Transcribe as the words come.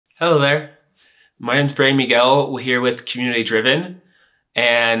Hello there. My name's Brian Miguel. We're here with Community Driven,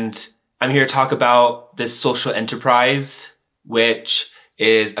 and I'm here to talk about this social enterprise, which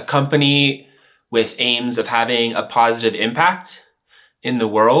is a company with aims of having a positive impact in the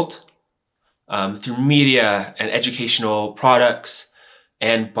world through media and educational products,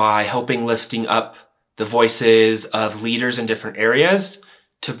 and by helping lifting up the voices of leaders in different areas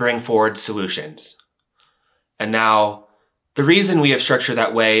to bring forward solutions. And now, the reason we have structured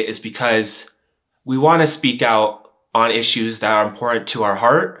that way is because we want to speak out on issues that are important to our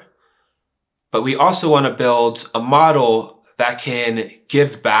heart, but we also want to build a model that can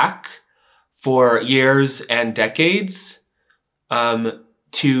give back for years and decades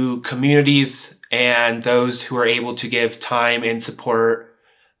to communities and those who are able to give time and support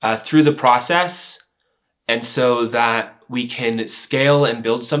through the process, and so that we can scale and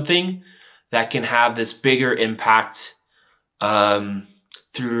build something that can have this bigger impact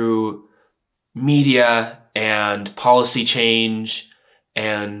through media and policy change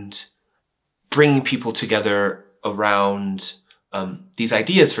and bringing people together around these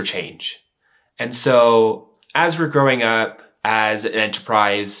ideas for change. And so as we're growing up as an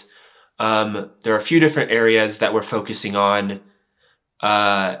enterprise, there are a few different areas that we're focusing on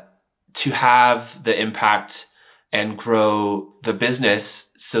to have the impact and grow the business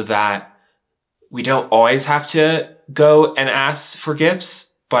so that we don't always have to go and ask for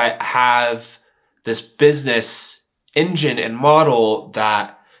gifts, but have this business engine and model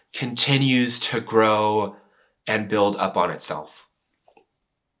that continues to grow and build up on itself.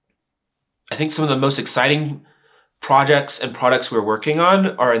 I think some of the most exciting projects and products we're working on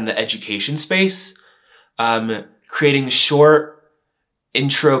are in the education space, creating short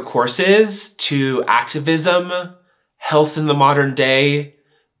intro courses to activism, health in the modern day,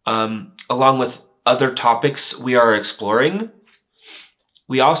 along with other topics we are exploring.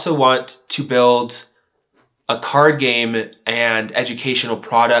 We also want to build a card game and educational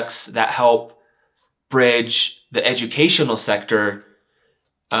products that help bridge the educational sector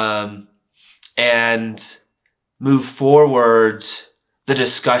and move forward the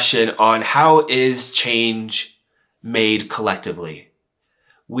discussion on how is change made collectively.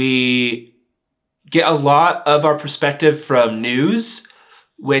 We get a lot of our perspective from news,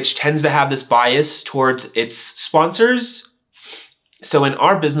 which tends to have this bias towards its sponsors. So in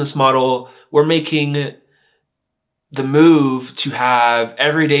our business model, we're making the move to have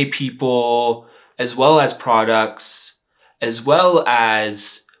everyday people, as well as products, as well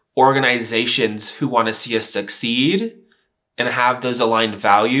as organizations who want to see us succeed and have those aligned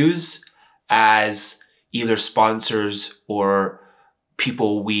values as either sponsors or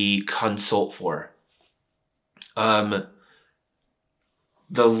people we consult for.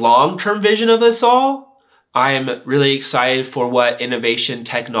 The long-term vision of this all, I am really excited for what innovation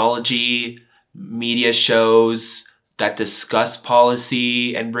technology, media shows that discuss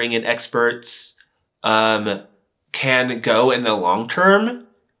policy and bring in experts can go in the long term.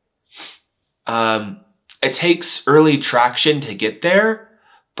 It takes early traction to get there,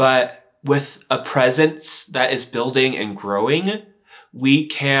 but with a presence that is building and growing, we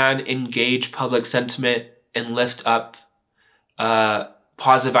can engage public sentiment and lift up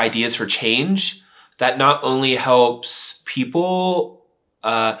positive ideas for change that not only helps people,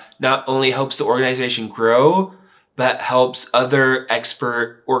 not only helps the organization grow, but helps other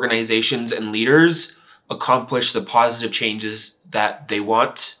expert organizations and leaders accomplish the positive changes that they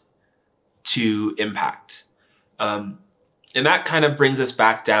want to impact. And that kind of brings us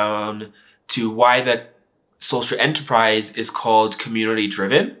back down to why the social enterprise is called community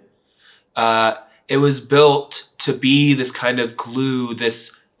driven. It was built to be this kind of glue,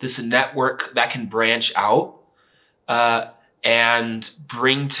 this network that can branch out and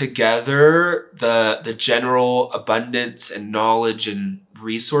bring together the general abundance and knowledge and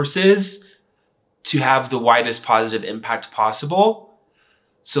resources to have the widest positive impact possible,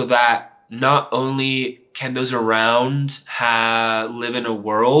 so that not only can those around live in a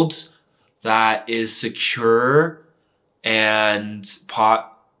world that is secure and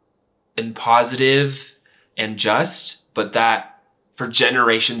positive and just, but that for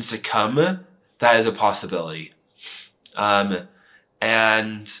generations to come, that is a possibility. And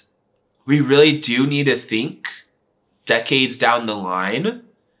we really do need to think decades down the line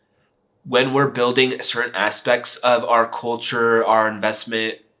when we're building certain aspects of our culture, our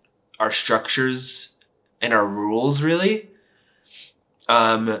investment, our structures, and our rules, really.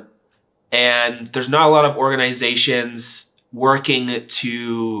 And there's not a lot of organizations working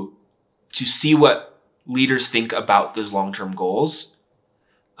to see what leaders think about those long-term goals.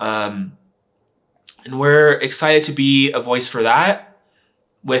 And we're excited to be a voice for that.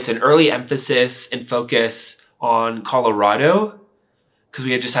 with an early emphasis and focus on Colorado, because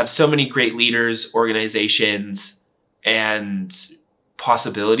we just have so many great leaders, organizations, and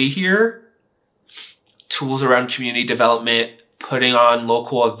possibility here. Tools around community development, putting on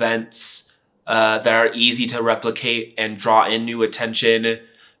local events that are easy to replicate and draw in new attention,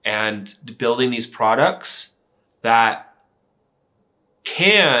 and building these products that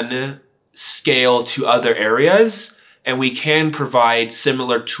can scale to other areas, and we can provide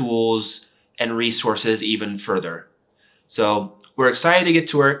similar tools and resources even further. So we're excited to get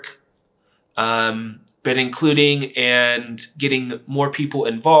to work, but including and getting more people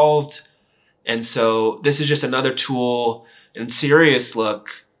involved. And so this is just another tool and serious look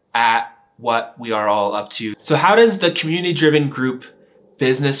at what we are all up to. So how does the community-driven group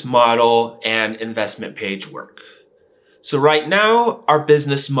business model and investment page work? So right now, our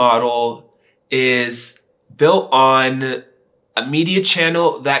business model is built on a media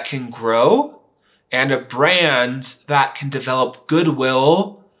channel that can grow and a brand that can develop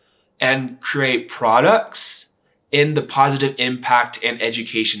goodwill and create products in the positive impact and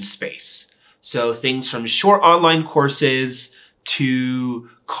education space. So things from short online courses to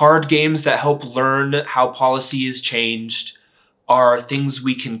card games that help learn how policy is changed are things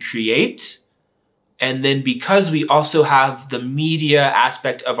we can create. And then because we also have the media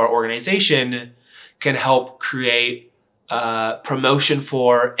aspect of our organization, can help create promotion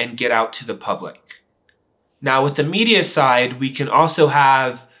for and get out to the public. Now with the media side, we can also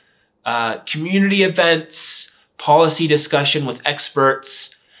have community events, policy discussion with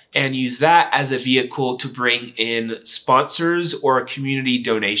experts, and use that as a vehicle to bring in sponsors or community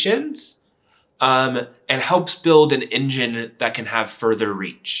donations, and helps build an engine that can have further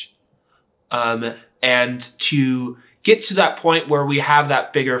reach. And to get to that point where we have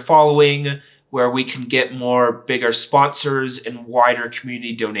that bigger following, where we can get more bigger sponsors and wider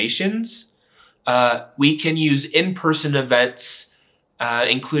community donations, we can use in-person events,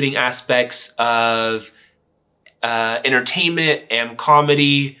 including aspects of entertainment and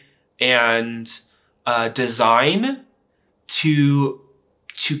comedy and design to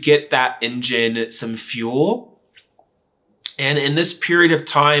get that engine some fuel. And in this period of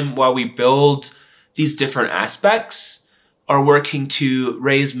time, while we build these different aspects, are working to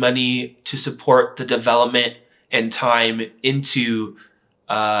raise money to support the development and time into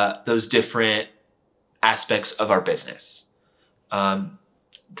those different aspects of our business. I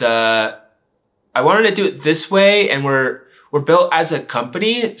wanted to do it this way, and we're built as a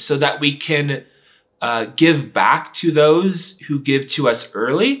company so that we can give back to those who give to us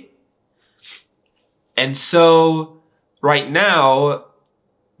early. And so right now,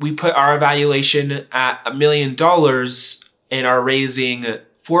 we put our evaluation at $1 million and are raising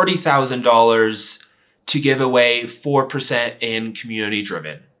 $40,000 to give away 4% in community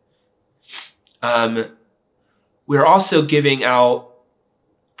driven. We're also giving out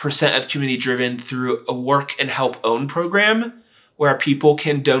percent of community driven through a work and help own program where people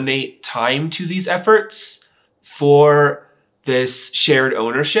can donate time to these efforts for this shared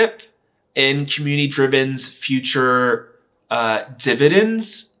ownership in community driven's future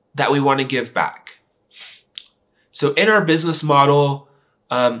dividends that we want to give back. So in our business model,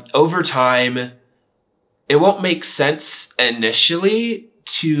 over time, it won't make sense initially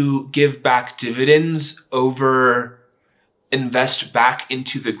to give back dividends over invest back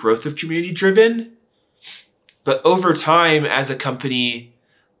into the growth of community driven. But over time as a company,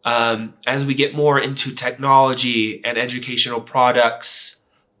 as we get more into technology and educational products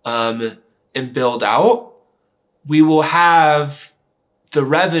and build out, we will have the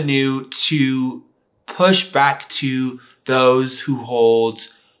revenue to push back to those who hold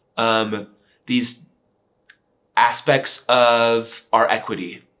these aspects of our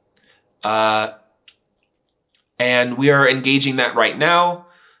equity. And we are engaging that right now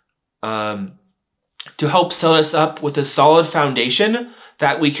to help set us up with a solid foundation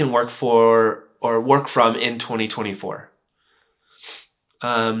that we can work for or work from in 2024.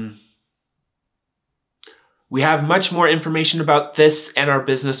 We have much more information about this and our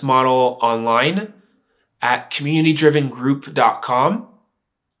business model online at communitydrivengroup.com.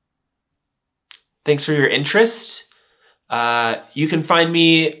 Thanks for your interest. You can find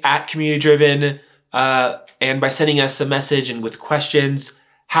me at Community Driven and by sending us a message and with questions.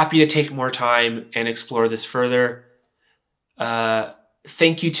 Happy to take more time and explore this further.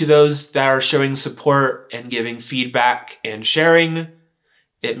 Thank you to those that are showing support and giving feedback and sharing.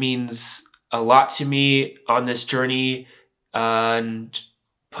 It means a lot to me on this journey and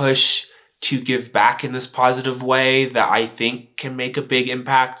push to give back in this positive way that I think can make a big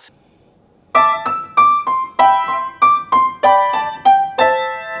impact.